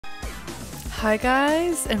Hi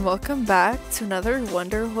guys, and welcome back to another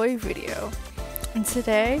Wonder Hoy video. And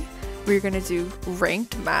today we're gonna do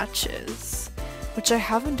ranked matches, which I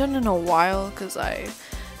haven't done in a while because I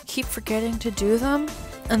keep forgetting to do them,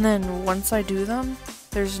 and then once I do them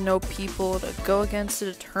there's no people to go against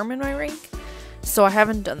to determine my rank, so I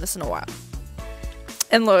haven't done this in a while.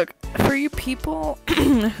 And look, for you people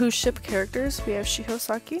who ship characters, we have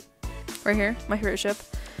Shihosaki right here, my favorite ship,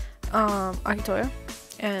 Akitoya,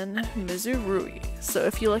 and Mizurui. So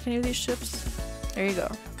if you like any of these ships, there you go.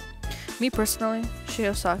 Me personally,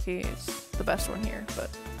 Shihosaki is the best one here, but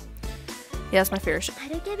yeah, it's my favorite ship.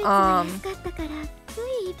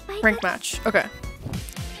 Rank match. Okay,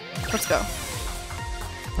 let's go.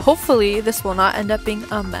 Hopefully this will not end up being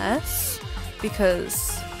a mess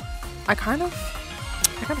because I kind of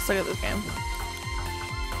suck at this game.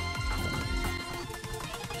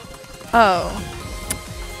 Oh.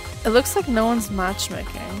 It looks like no one's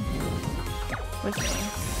matchmaking with me.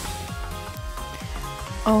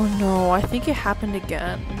 Oh no, I think it happened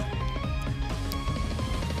again.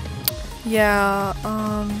 Yeah,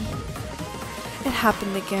 it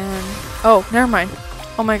happened again. Oh, never mind.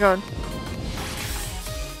 Oh my god.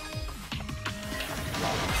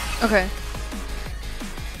 Okay.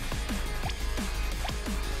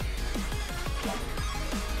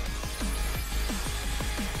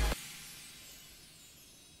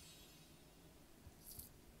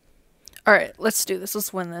 Alright, let's do this.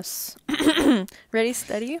 Let's win this. Ready,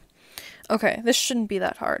 steady? Okay, this shouldn't be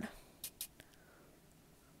that hard.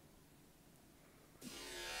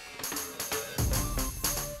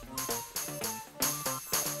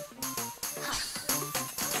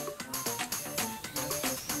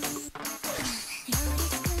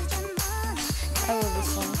 I love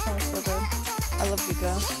this song. It sounds so good. I love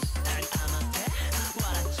Giga.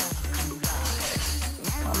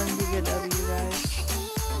 I'm in Giga W, guys.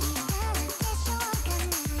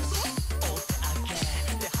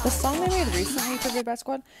 The song they made recently for Good Bad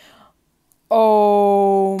Squad.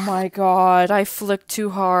 Oh my god, I flicked too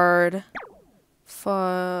hard.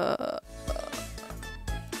 Okay,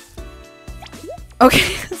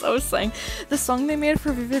 as I was saying, the song they made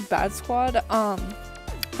for Vivid Bad Squad,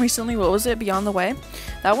 recently, what was it? Beyond the Way?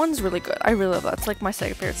 That one's really good. I really love that. It's like my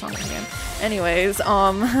second favorite song in the game. Anyways,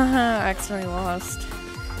 I accidentally lost.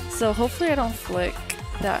 So hopefully I don't flick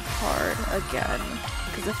that hard again.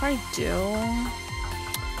 Because if I do...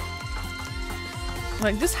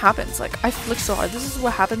 Like, this happens. Like, I flick so hard. This is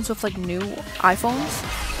what happens with, like, new iPhones.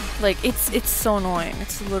 Like, it's so annoying.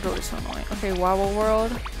 It's literally so annoying. Okay, Wow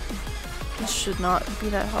World. This should not be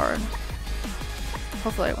that hard.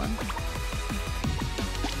 Hopefully I win.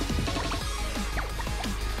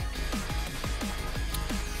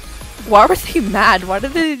 Why were they mad? Why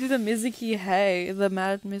did they do the Mizuki Hey? The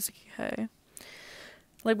mad Mizuki Hey?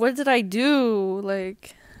 Like, what did I do?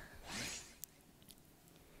 Like...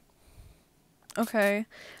 Okay,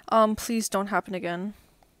 please don't happen again.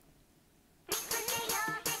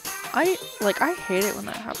 I hate it when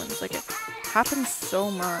that happens. Like, it happens so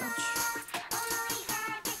much.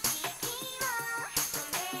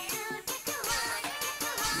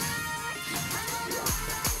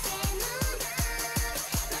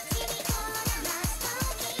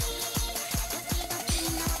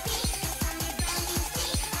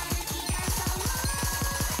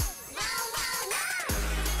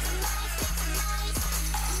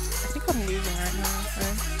 I'm losing right now,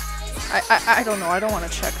 right? I don't know, I don't want to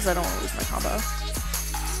check because I don't want to lose my combo.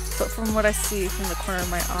 But from what I see from the corner of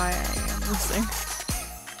my eye, I am losing.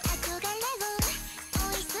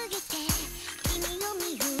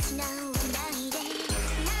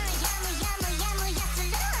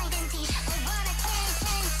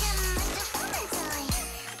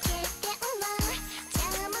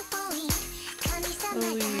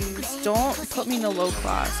 Please, don't put me in the low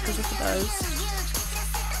class, because if it does...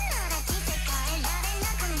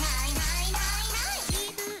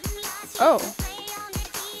 Oh.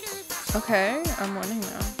 Okay, I'm winning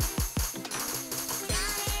now.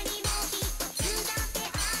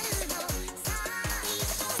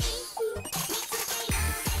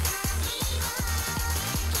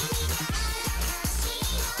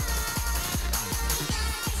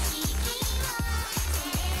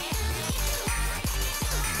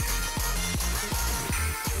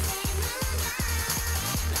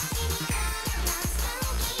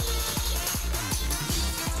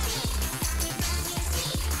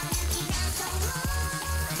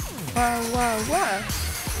 Wow.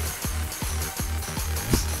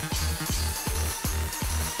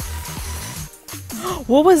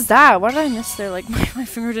 What was that? Why did I miss there? Like, my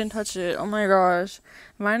finger didn't touch it. Oh my gosh.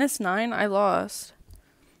 -9, I lost.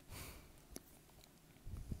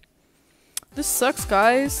 This sucks,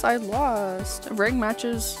 guys. I lost. Rank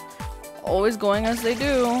matches always going as they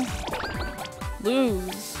do.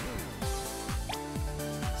 Lose.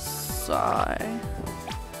 Sigh.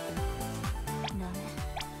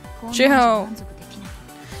 Shiho.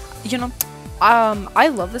 You know, I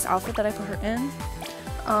love this outfit that I put her in.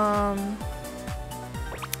 Oh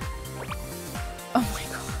my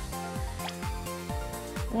god.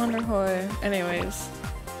 Wonderhoy. Anyways,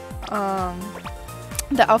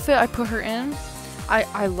 the outfit I put her in,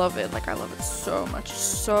 I love it. Like, I love it so much.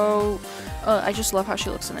 So, I just love how she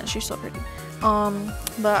looks in it. She's so pretty.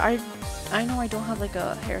 But I know I don't have like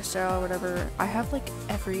a hairstyle or whatever. I have like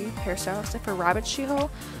every hairstyle except for Rabbit Shiho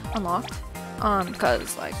unlocked.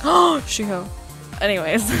 Cause like, Shiho.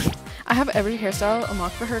 Anyways, I have every hairstyle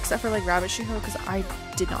unlocked for her except for like Rabbit Shiho because I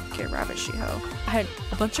did not get Rabbit Shiho. I had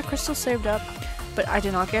a bunch of crystals saved up, but I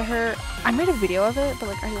did not get her. I made a video of it, but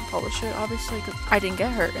like I didn't publish it obviously because I didn't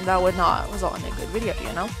get her, and that would not result in a good video,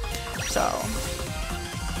 you know. So,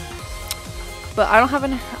 but I don't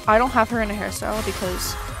have her in a hairstyle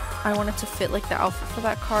because I wanted to fit like the outfit for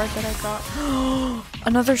that card that I got.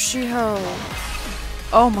 Another Shiho.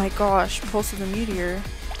 Oh my gosh, Pulse of the Meteor.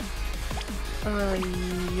 Oh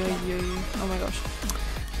my gosh.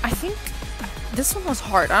 I think this one was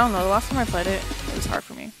hard. I don't know. The last time I played it, it was hard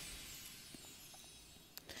for me.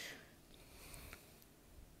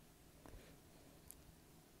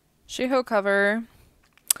 Shiho cover.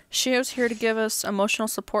 Shiho's here to give us emotional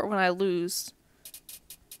support when I lose.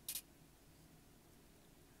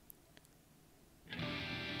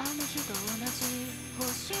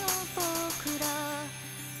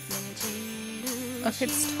 Okay,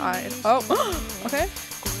 it's tied. Oh, okay.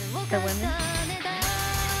 I win.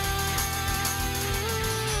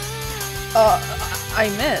 I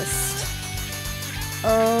missed.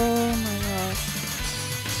 Oh my gosh.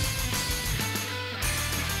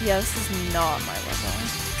 Yeah, this is not my level.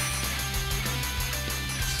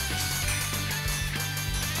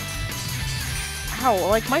 Ow,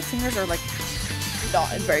 like my fingers are like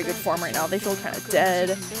not in very good form right now. They feel kind of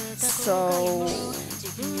dead. So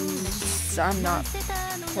I'm not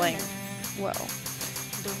playing well.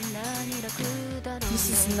 This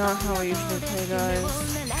is not how I usually play, guys.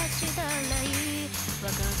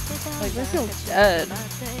 Like, I feel dead.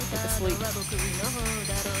 Like asleep.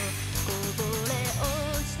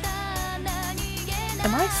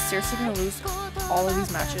 Am I seriously gonna lose all of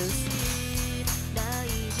these matches?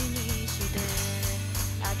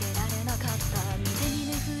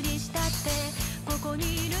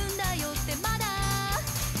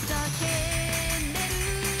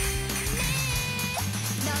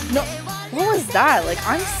 No, what was that? Like,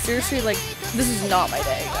 I'm seriously like, this is not my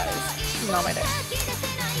day, guys. This is not my day.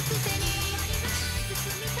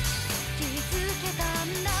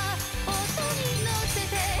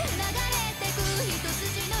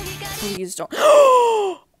 Please don't.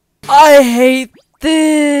 I hate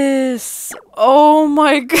this. Oh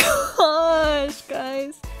my gosh,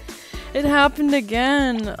 guys. It happened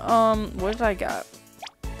again. What did I get?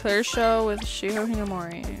 Clear show with Shiho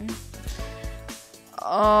Hinamori.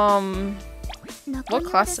 What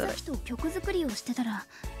class did I?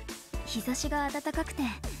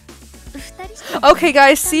 Okay,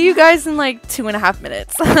 guys, see you guys in like 2.5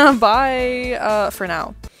 minutes. Bye, for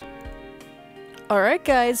now. Alright,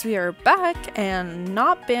 guys, we are back and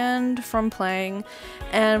not banned from playing,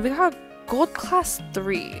 and we got Gold Class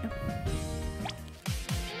 3.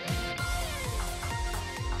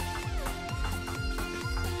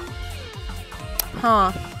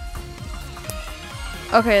 Huh.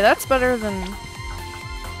 Okay, that's better than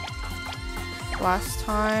last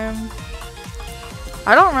time.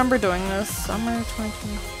 I don't remember doing this. Summer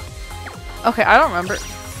 2020. Okay, I don't remember.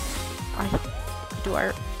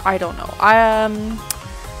 I don't know.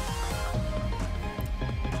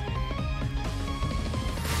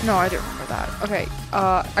 No, I do remember that. Okay,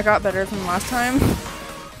 I got better than last time.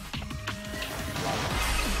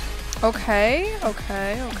 Okay.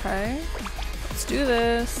 Let's do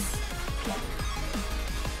this.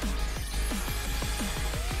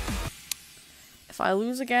 If I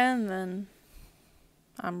lose again, then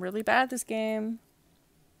I'm really bad at this game.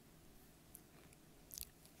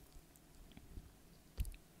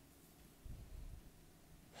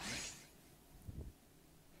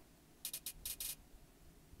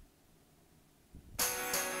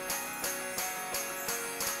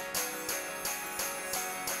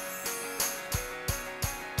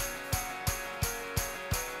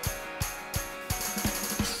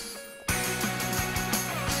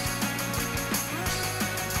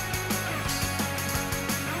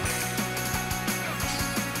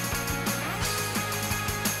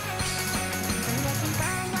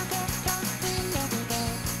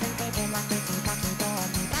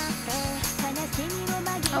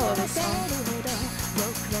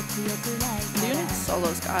 Leo needs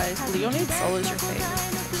solos, guys. Leo needs solos your favorite.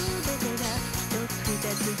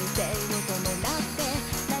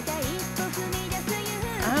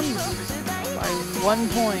 I'm by 1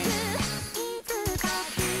 point.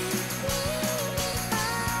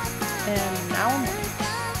 And now I'm winning.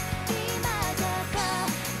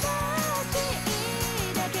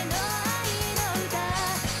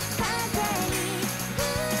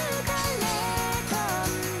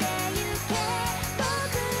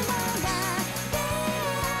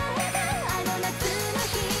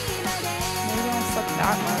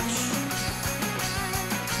 That much.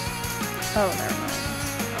 Oh, never mind.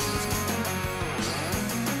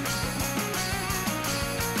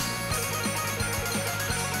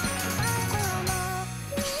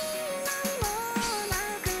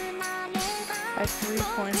 By 3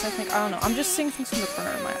 points, I think. I don't know. I'm just seeing things from the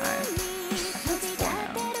corner of my eye. I think it's 4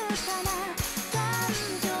 now.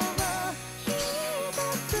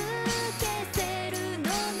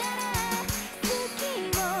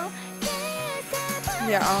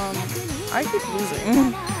 Yeah, I keep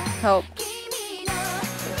losing. Help.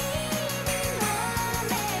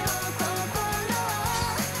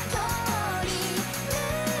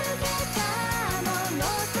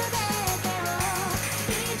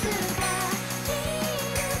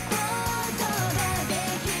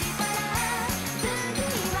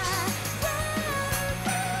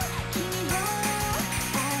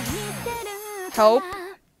 Help.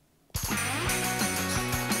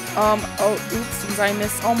 Oh, oopsies, I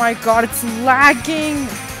missed. Oh my god, it's lagging!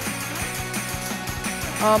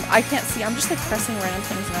 I can't see. I'm just like pressing random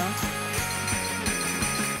things now.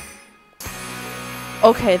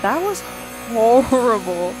 Okay, that was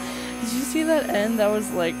horrible. Did you see that end? That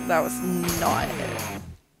was not it.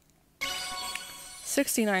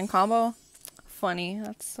 69 combo. Funny.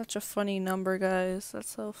 That's such a funny number, guys.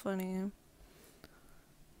 That's so funny.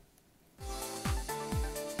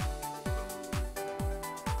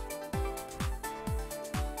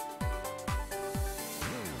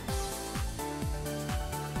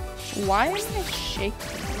 Why am I shaking?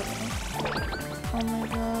 Oh my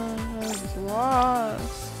god, I was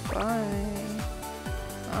lost. Bye.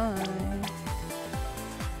 Bye.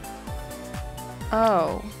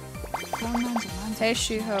 Oh. Hey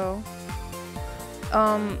Shiho.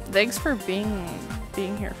 Thanks for being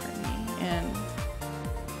here for me and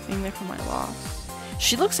being there for my loss.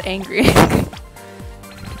 She looks angry.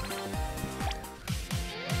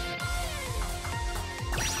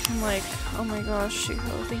 I'm like, oh my gosh,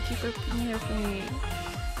 Shiho, thank you for being here for me.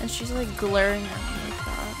 And she's like glaring at me like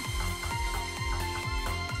that.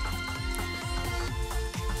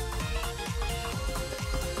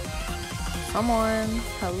 Someone,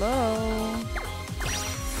 hello?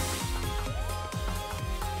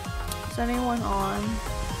 Is anyone on?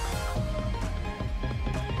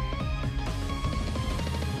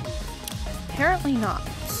 Apparently not.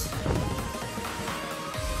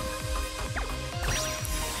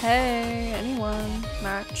 Hey, anyone?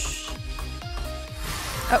 Match.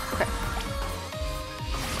 Oh, okay.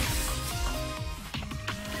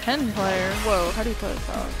 10 player. Whoa, how do you play this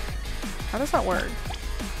out? How does that work?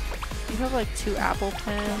 You have like 2 Apple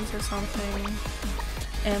pens or something.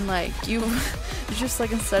 And like you just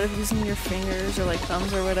like instead of using your fingers or like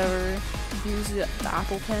thumbs or whatever, you use the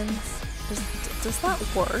Apple pens. Does that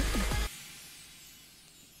work?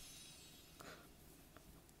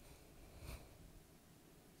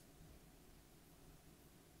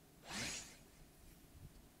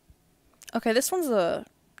 Okay, this one's a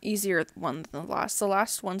easier one than the last. The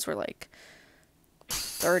last ones were like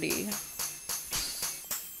 30.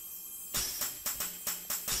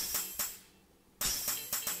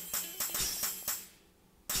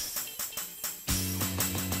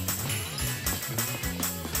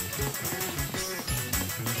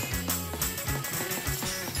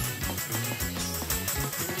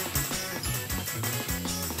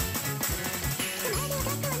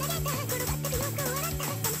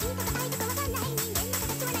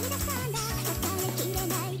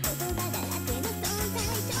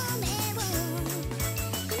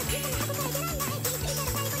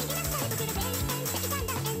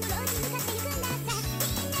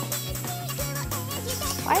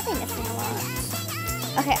 Why are they missing a lot?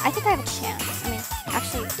 Okay, I think I have a chance. I mean,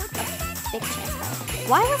 actually, a big chance though.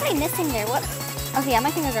 Why was I missing there? What? Okay, yeah,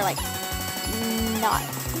 my fingers are like not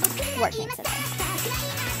working today.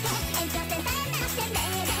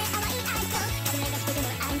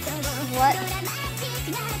 What?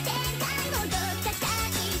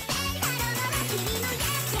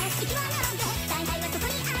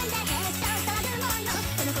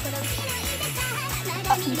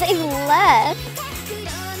 Oh, they left.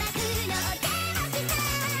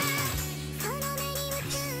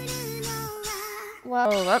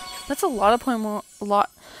 Well, Oh, that's a lot of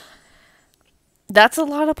That's a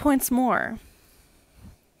lot of points more.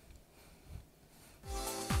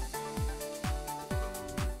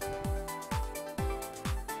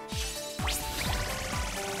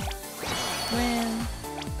 Win.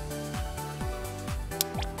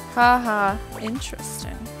 Haha,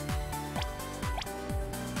 interesting.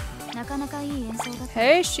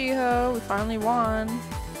 Hey, Shiho, we finally won.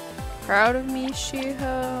 Proud of me,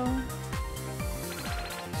 Shiho.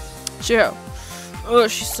 Shiho. Oh,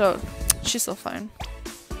 she's so fine.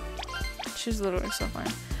 She's literally so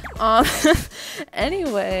fine.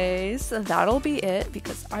 Anyways, that'll be it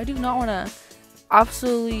because I do not want to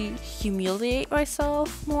absolutely humiliate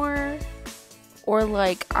myself more or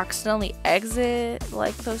like accidentally exit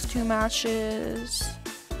like those 2 matches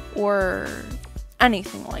or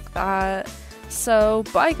anything like that. So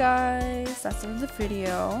bye guys, that's the end of the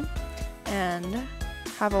video and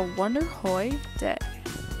have a wonderhoy day.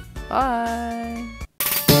 Bye.